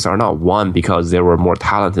games are not won because they were more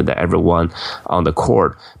talented than everyone on the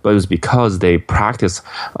court, but it was because they practiced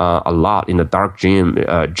a lot in the dark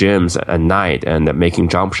gyms at night, and making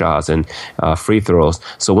jump shots and free throws.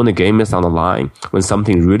 So when the game is on the line, when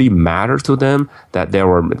something really matters to them that they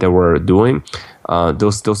were doing,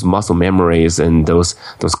 those muscle memories and those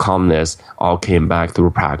calmness all came back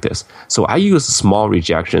through practice. So I use small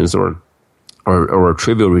rejections or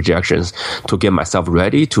trivial rejections to get myself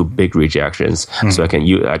ready to big rejections, so I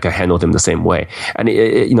can handle them the same way. And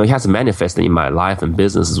it has manifested in my life and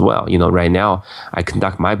business as well. Right now I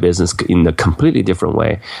conduct my business in a completely different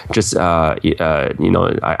way. Just I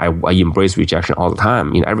embrace rejection all the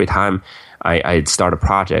time. Every time I start a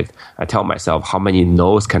project, I tell myself, how many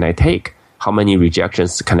no's can I take? How many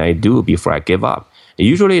rejections can I do before I give up?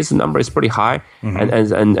 Usually, the number is pretty high,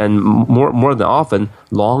 and more than often,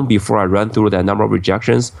 long before I run through that number of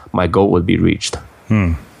rejections, my goal would be reached.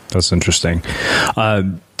 That's interesting. I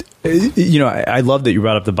love that you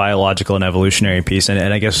brought up the biological and evolutionary piece, and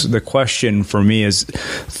I guess the question for me is,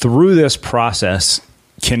 through this process,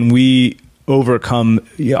 can we overcome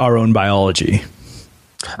our own biology?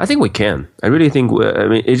 I think we can. I really think.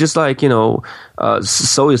 It's just like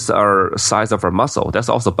so is our size of our muscle. That's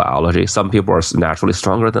also biology. Some people are naturally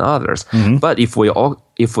stronger than others. But if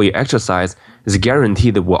we exercise, it's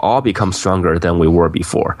guaranteed that we'll all become stronger than we were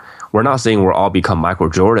before. We're not saying we'll all become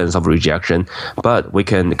Michael Jordans of rejection, but we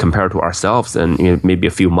can compare to ourselves. And maybe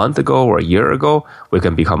a few months ago or a year ago, we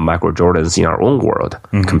can become Michael Jordans in our own world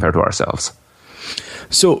compared to ourselves.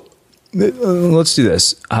 So. Let's do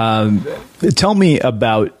this. Tell me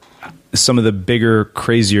about some of the bigger,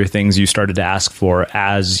 crazier things you started to ask for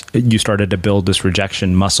as you started to build this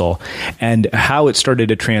rejection muscle, and how it started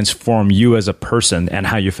to transform you as a person and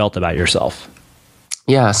how you felt about yourself.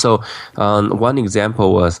 Yeah. So one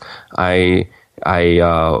example was I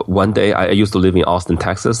one day, I used to live in Austin,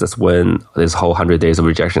 Texas. That's when this whole 100 days of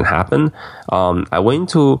rejection happened. I went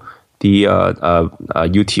to the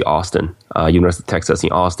UT Austin, University of Texas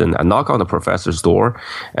in Austin. I knocked on the professor's door,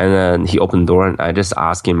 and then he opened the door, and I just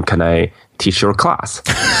asked him, "Can I teach your class?"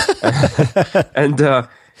 and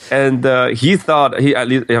And he thought,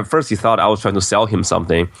 at first he thought I was trying to sell him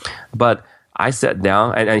something. But I sat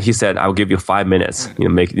down and he said, I'll give you 5 minutes,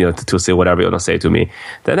 to say whatever you want to say to me.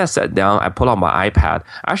 Then I sat down, I pulled out my iPad.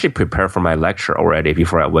 I actually prepared for my lecture already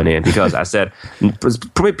before I went in, because I said,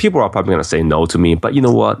 people are probably going to say no to me, but you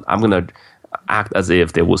know what? I'm going to act as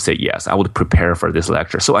if they would say yes. I would prepare for this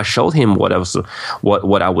lecture. So I showed him what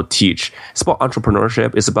I would teach. It's about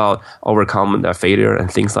entrepreneurship. It's about overcoming the failure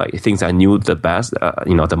and things I knew the best,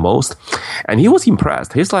 the most. And he was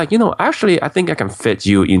impressed. He's like, actually, I think I can fit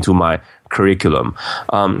you into my curriculum.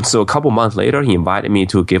 So a couple months later, he invited me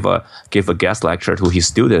to give a guest lecture to his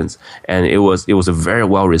students, and it was very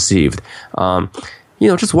well received.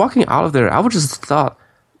 Just walking out of there, I would just thought,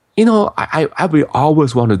 I will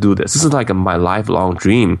always want to do this. This is like my lifelong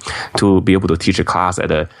dream, to be able to teach a class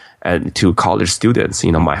to college students.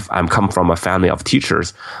 I'm come from a family of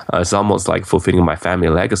teachers. It's almost like fulfilling my family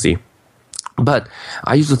legacy. But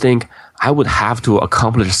I used to think I would have to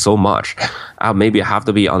accomplish so much. Maybe I have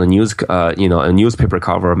to be on the news, a newspaper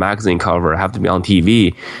cover, a magazine cover. I have to be on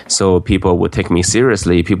TV, so people would take me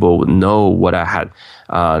seriously. People would know what I had.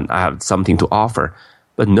 I have something to offer.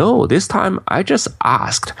 But no, this time I just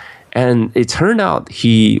asked, and it turned out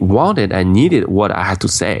he wanted and needed what I had to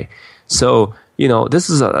say. So, this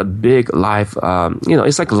is a big life,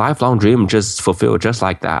 it's like a lifelong dream just fulfilled just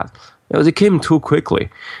like that. It came too quickly.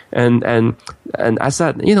 And I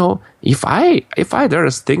said, if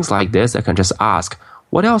there's things like this, I can just ask.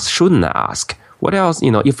 What else shouldn't I ask? What else,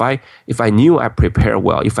 if I knew I prepared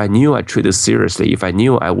well, if I knew I treated seriously, if I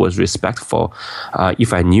knew I was respectful,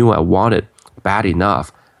 if I knew I wanted bad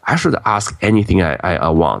enough, I should ask anything I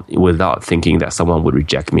want without thinking that someone would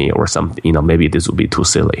reject me or something. Maybe this would be too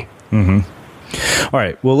silly. Mm-hmm. All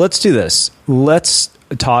right. Well, let's do this. Let's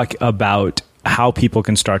talk about how people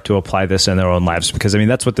can start to apply this in their own lives, because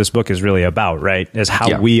that's what this book is really about, right? Is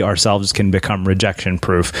how we ourselves can become rejection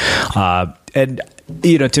proof. And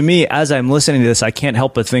to me, as I'm listening to this, I can't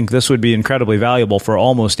help but think this would be incredibly valuable for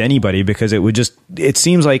almost anybody, because it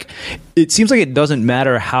seems like it doesn't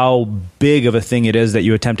matter how big of a thing it is that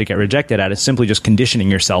you attempt to get rejected at. It's simply just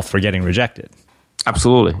conditioning yourself for getting rejected.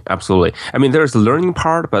 Absolutely. There's the learning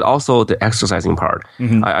part, but also the exercising part.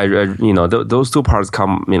 Mm-hmm. Those two parts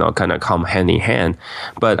come hand in hand.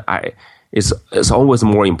 But it's always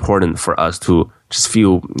more important for us to just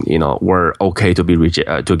feel, we're okay to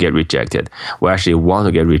get rejected. We actually want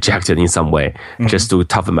to get rejected in some way, mm-hmm. just to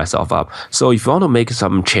toughen myself up. So if you want to make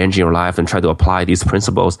some change in your life and try to apply these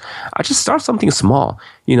principles, I just start something small.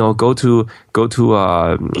 Go to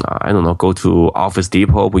Office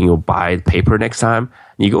Depot when you buy paper next time.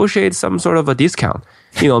 Negotiate some sort of a discount.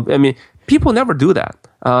 People never do that.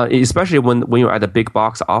 Especially when you're at a big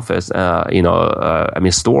box office,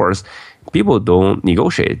 stores. People don't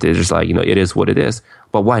negotiate. They're just like, it is what it is.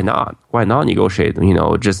 But why not? Why not negotiate?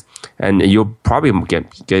 And you'll probably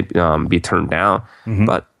be turned down. Mm-hmm.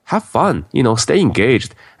 But have fun. Stay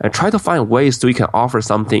engaged and try to find ways so you can offer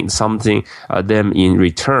something them in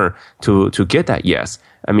return to get that yes.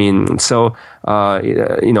 Or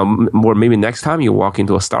maybe next time you walk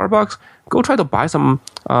into a Starbucks, go try to buy some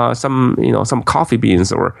coffee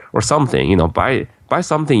beans or something. Buy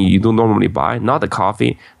something you don't normally buy, not the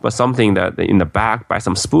coffee, but something that in the back, buy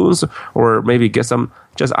some spoons, or maybe just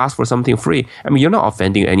ask for something free. You're not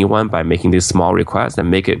offending anyone by making this small request, and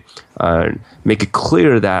make it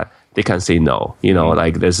clear that they can say no.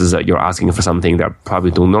 Like this is you're asking for something that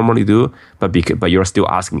probably don't normally do, but you're still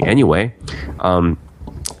asking anyway.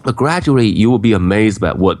 But gradually you will be amazed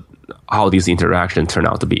at how these interactions turn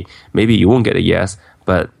out to be. Maybe you won't get a yes,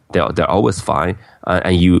 but they're always fine,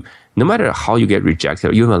 and no matter how you get rejected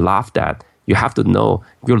or even laughed at, you have to know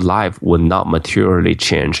your life will not materially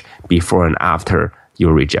change before and after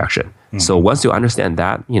your rejection. Mm-hmm. So once you understand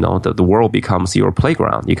that, the world becomes your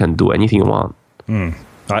playground. You can do anything you want. Mm.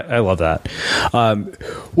 I love that.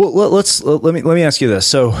 Well, let me ask you this.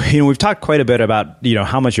 So, we've talked quite a bit about,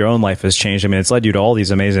 how much your own life has changed. It's led you to all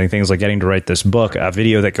these amazing things, like getting to write this book, a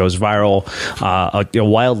video that goes viral, a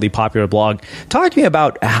wildly popular blog. Talk to me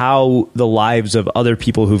about how the lives of other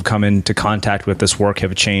people who've come into contact with this work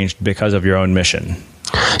have changed because of your own mission.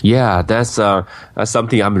 Yeah, that's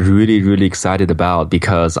something I'm really, really excited about,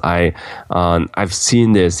 because I've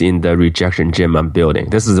seen this in the rejection gym I'm building.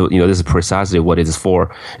 This is precisely what it is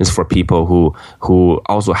for. It's for people who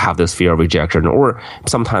also have this fear of rejection, or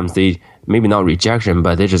sometimes they maybe not rejection,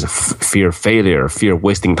 but they just fear failure, fear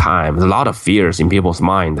wasting time. There's a lot of fears in people's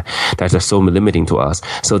mind that are so limiting to us.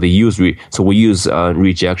 So we use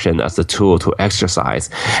rejection as a tool to exercise.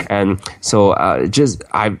 And so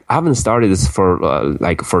I haven't started this for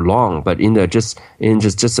long, but in just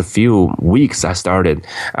a few weeks I started.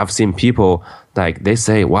 I've seen people like they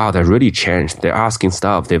say, wow, they really changed. They're asking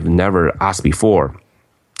stuff they've never asked before.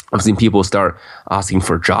 I've seen people start asking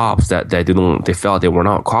for jobs that they felt they were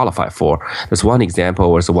not qualified for. There's one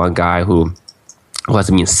example where there's one guy who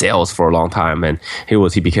has been in sales for a long time, and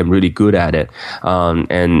he became really good at it.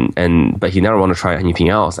 But he never wanted to try anything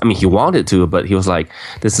else. I mean, he wanted to, but he was like,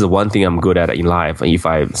 this is the one thing I'm good at in life. If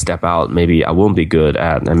I step out, maybe I won't be good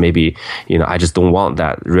at, and maybe, I just don't want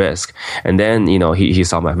that risk. And then, he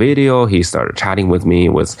saw my video, he started chatting with me,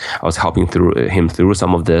 I was helping him through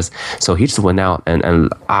some of this. So he just went out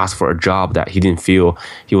and asked for a job that he didn't feel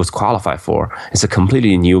he was qualified for. It's a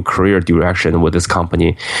completely new career direction with this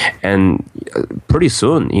company. And pretty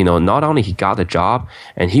soon, not only he got the job,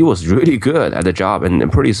 and he was really good at the job,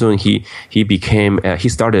 and pretty soon he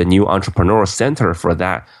started a new entrepreneurial center for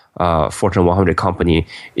that Fortune 100 company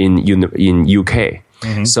in UK.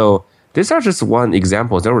 Mm-hmm. So these are just one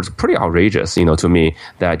example. That was pretty outrageous, to me,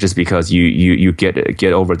 that just because you get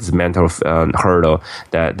over this mental hurdle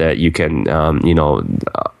that you can,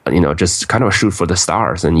 just kind of shoot for the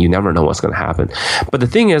stars, and you never know what's going to happen. But the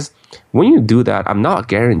thing is, when you do that, I'm not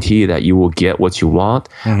guaranteed that you will get what you want,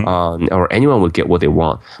 or anyone will get what they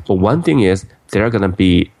want. But one thing is, they're going to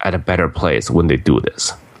be at a better place when they do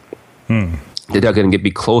this. They're going to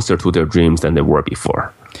be closer to their dreams than they were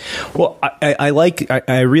before. Well, I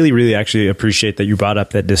really, really actually appreciate that you brought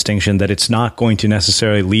up that distinction, that it's not going to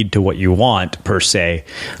necessarily lead to what you want per se,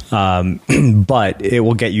 but it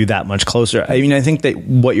will get you that much closer. I mean, I think that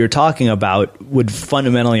what you're talking about would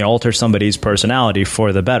fundamentally alter somebody's personality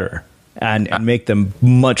for the better. And make them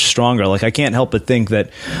much stronger. Like, I can't help but think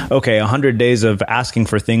that, okay, 100 days of asking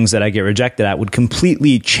for things that I get rejected at would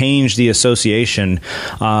completely change the association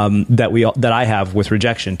that I have with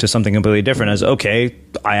rejection to something completely different. As, okay,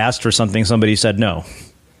 I asked for something, somebody said no.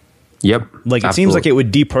 Yep. Like, it seems like it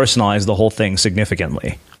would depersonalize the whole thing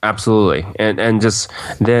significantly. Absolutely. And just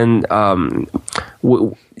then,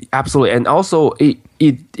 absolutely. And also, it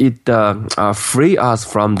free us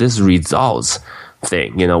from this results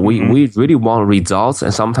thing. We really want results,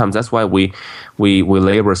 and sometimes that's why we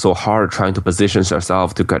labor so hard trying to position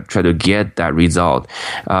ourselves to try to get that result.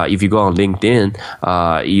 If you go on LinkedIn,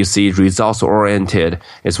 you see results oriented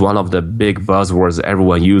is one of the big buzzwords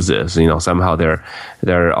everyone uses. Somehow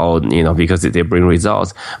they're all because they bring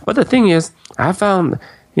results. But the thing is, I found,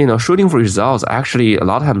 shooting for results actually a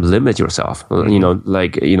lot of times limit yourself,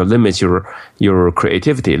 limit your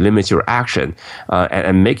creativity, limit your action,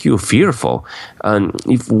 and make you fearful. And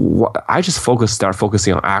if I just start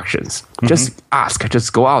focusing on actions, just ask,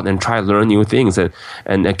 just go out and try to learn new things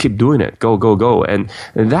and keep doing it. Go. And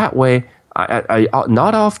that way, I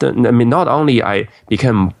not only I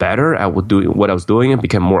became better at what I was doing and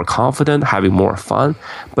became more confident, having more fun,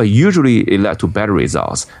 but usually it led to better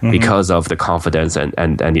results because of the confidence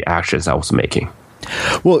and the actions I was making.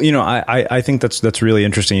 Well, I think that's really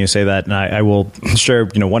interesting you say that, and I will share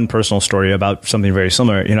one personal story about something very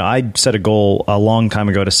similar. I set a goal a long time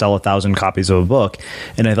ago to sell 1,000 copies of a book,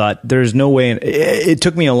 and I thought there's no way. It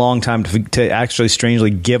took me a long time to actually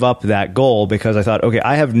strangely give up that goal, because I thought, okay,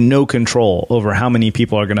 I have no control over how many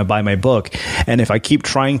people are going to buy my book, and if I keep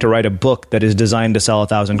trying to write a book that is designed to sell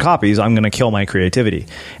 1,000 copies, I'm going to kill my creativity.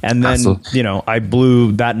 And then I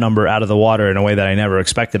blew that number out of the water in a way that I never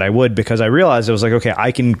expected I would, because I realized it was like, okay,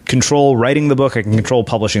 I can control writing the book, I can control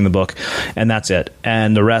publishing the book, and that's it.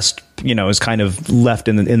 And the rest, is kind of left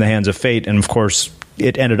in the hands of fate. And of course,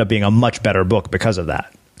 it ended up being a much better book because of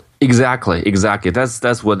that. Exactly. That's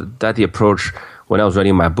the approach when I was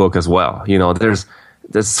writing my book as well.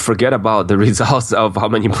 Just forget about the results of how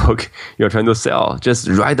many books you're trying to sell. Just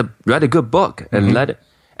write a good book and let it.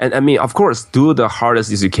 And I mean, of course, do the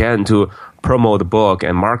hardest as you can to promote the book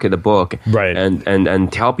and market the book, right?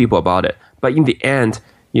 And tell people about it. But in the end,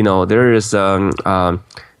 there's an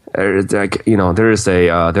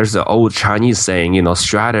old Chinese saying,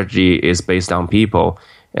 strategy is based on people,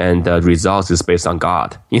 and results is based on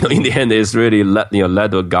God. In the end, it's really let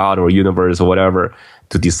the God or universe or whatever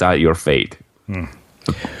to decide your fate.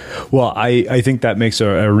 Well, I think that makes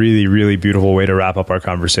a really, really beautiful way to wrap up our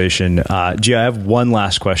conversation. Jia, I have one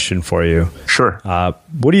last question for you. Sure.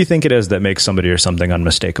 What do you think it is that makes somebody or something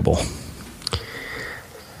unmistakable?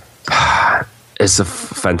 It's a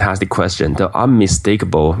fantastic question. The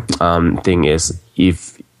unmistakable thing is,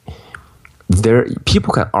 if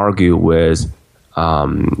people can argue with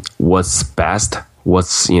what's best,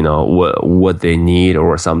 what's, what they need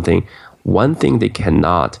or something. One thing they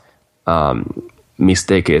cannot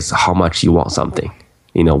mistake is how much you want something.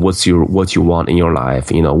 What you want in your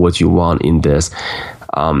life, what you want in this.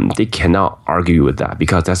 They cannot argue with that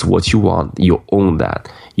because that's what you want. You own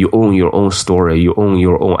that. You own your own story. You own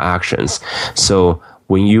your own actions. So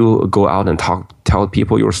when you go out and tell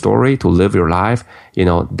people your story to live your life,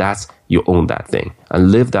 that's, you own that thing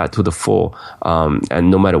and live that to the full.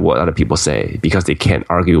 And no matter what other people say, because they can't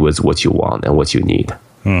argue with what you want and what you need.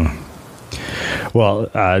 Well,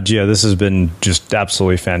 Gia, this has been just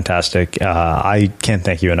absolutely fantastic. I can't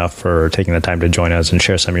thank you enough for taking the time to join us and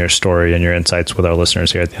share some of your story and your insights with our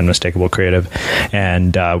listeners here at the Unmistakable Creative.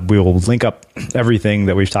 And we will link up everything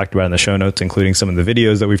that we've talked about in the show notes, including some of the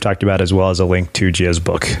videos that we've talked about, as well as a link to Gia's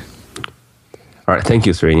book. All right. Thank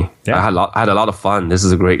you, Srini. Yeah. I had a lot of fun. This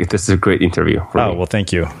is a great interview. Well,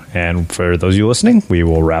 thank you. And for those of you listening, we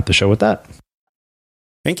will wrap the show with that.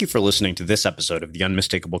 Thank you for listening to this episode of the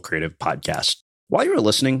Unmistakable Creative Podcast. While you were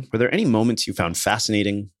listening, were there any moments you found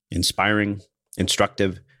fascinating, inspiring,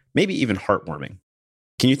 instructive, maybe even heartwarming?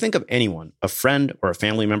 Can you think of anyone, a friend or a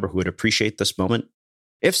family member who would appreciate this moment?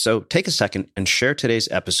 If so, take a second and share today's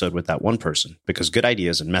episode with that one person, because good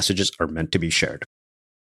ideas and messages are meant to be shared.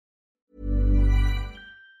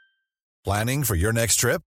 Planning for your next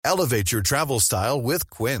trip? Elevate your travel style with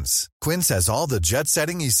Quince. Quince has all the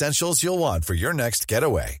jet-setting essentials you'll want for your next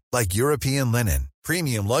getaway, like European linen,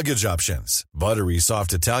 premium luggage options, buttery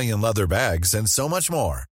soft Italian leather bags, and so much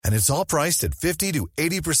more. And it's all priced at 50 to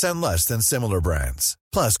 80% less than similar brands.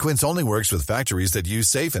 Plus, Quince only works with factories that use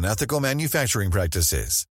safe and ethical manufacturing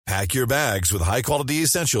practices. Pack your bags with high-quality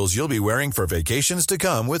essentials you'll be wearing for vacations to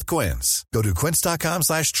come with Quince. Go to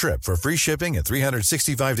quince.com/trip for free shipping and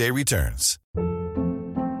 365-day returns.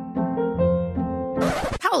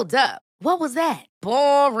 Hold up. What was that?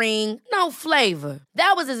 Boring. No flavor.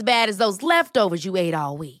 That was as bad as those leftovers you ate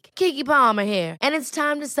all week. Keke Palmer here, and it's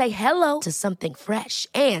time to say hello to something fresh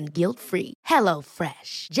and guilt-free. Hello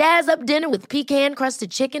Fresh. Jazz up dinner with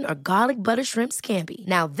pecan-crusted chicken or garlic butter shrimp scampi.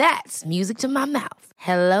 Now that's music to my mouth.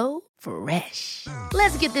 Hello Fresh.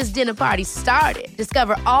 Let's get this dinner party started.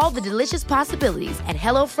 Discover all the delicious possibilities at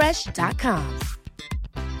HelloFresh.com.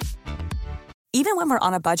 Even when we're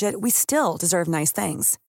on a budget, we still deserve nice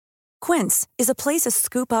things. Quince is a place to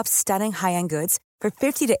scoop up stunning high-end goods for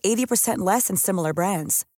 50 to 80% less than similar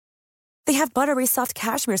brands. They have buttery soft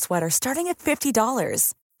cashmere sweaters starting at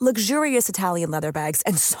 $50, luxurious Italian leather bags,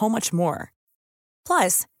 and so much more.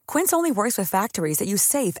 Plus, Quince only works with factories that use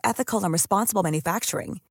safe, ethical, and responsible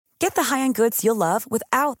manufacturing. Get the high-end goods you'll love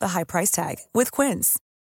without the high price tag with Quince.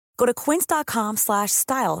 Go to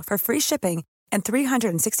quince.com/style for free shipping and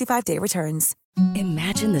 365-day returns.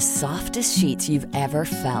 Imagine the softest sheets you've ever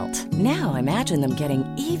felt. Now imagine them getting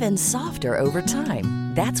even softer over time.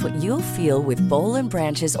 That's what you'll feel with Boll &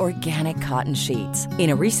 Branch's organic cotton sheets. In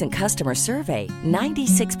a recent customer survey,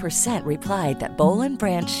 96% replied that Boll &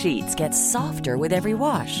 Branch sheets get softer with every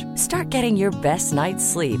wash. Start getting your best night's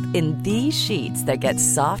sleep in these sheets that get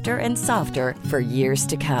softer and softer for years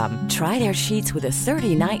to come. Try their sheets with a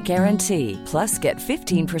 30-night guarantee. Plus, get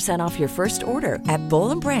 15% off your first order at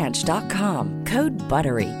bollandbranch.com. Code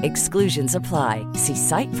BUTTERY. Exclusions apply. See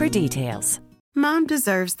site for details. Mom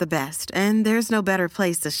deserves the best, and there's no better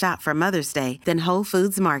place to shop for Mother's Day than Whole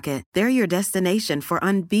Foods Market. They're your destination for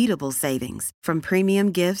unbeatable savings, from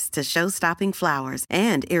premium gifts to show-stopping flowers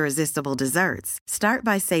and irresistible desserts. Start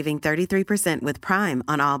by saving 33% with Prime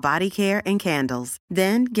on all body care and candles.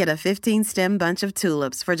 Then get a 15-stem bunch of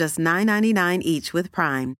tulips for just $9.99 each with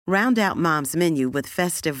Prime. Round out Mom's menu with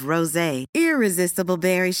festive rosé, irresistible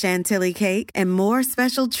berry chantilly cake, and more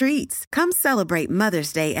special treats. Come celebrate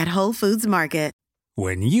Mother's Day at Whole Foods Market.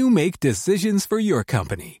 When you make decisions for your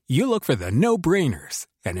company, you look for the no-brainers.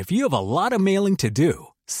 And if you have a lot of mailing to do,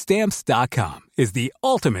 Stamps.com is the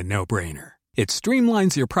ultimate no-brainer. It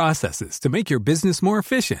streamlines your processes to make your business more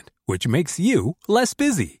efficient, which makes you less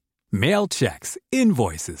busy. Mail checks,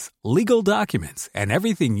 invoices, legal documents, and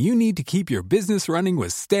everything you need to keep your business running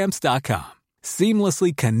with Stamps.com.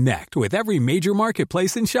 Seamlessly connect with every major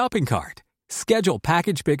marketplace and shopping cart. Schedule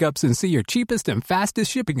package pickups and see your cheapest and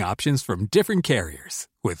fastest shipping options from different carriers,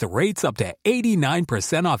 with rates up to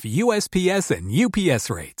 89% off USPS and UPS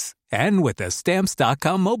rates. And with the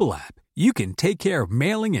Stamps.com mobile app, you can take care of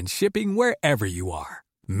mailing and shipping wherever you are.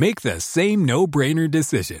 Make the same no-brainer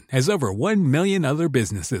decision as over 1 million other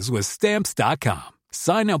businesses with Stamps.com.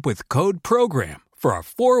 Sign up with code PROGRAM for a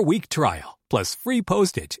 4-week trial, plus free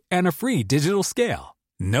postage and a free digital scale.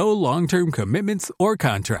 No long-term commitments or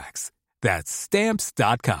contracts. That's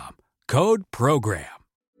Stamps.com. Code PROGRAM.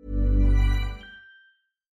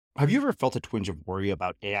 Have you ever felt a twinge of worry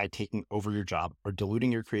about AI taking over your job or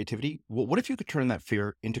diluting your creativity? Well, what if you could turn that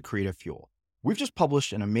fear into creative fuel? We've just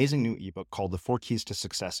published an amazing new ebook called The 4 Keys to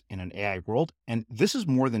Success in an AI World, and this is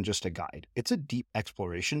more than just a guide. It's a deep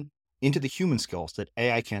exploration into the human skills that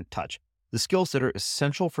AI can't touch, the skills that are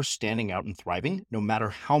essential for standing out and thriving, no matter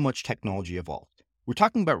how much technology evolves. We're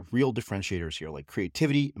talking about real differentiators here, like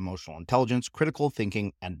creativity, emotional intelligence, critical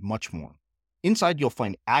thinking, and much more. Inside, you'll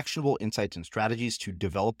find actionable insights and strategies to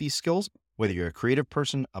develop these skills, whether you're a creative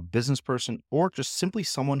person, a business person, or just simply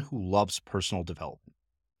someone who loves personal development.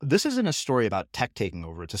 This isn't a story about tech taking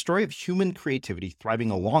over. It's a story of human creativity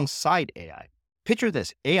thriving alongside AI. Picture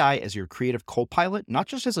this, AI as your creative co-pilot, not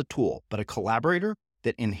just as a tool, but a collaborator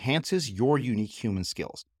that enhances your unique human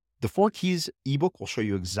skills. The 4 Keys ebook will show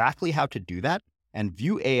you exactly how to do that and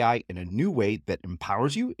view AI in a new way that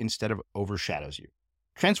empowers you instead of overshadows you.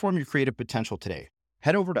 Transform your creative potential today.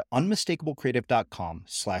 Head over to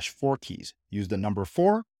unmistakablecreative.com/4keys. Use the number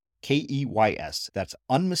 4, KEYS. That's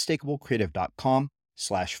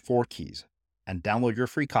unmistakablecreative.com/4keys and download your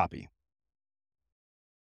free copy.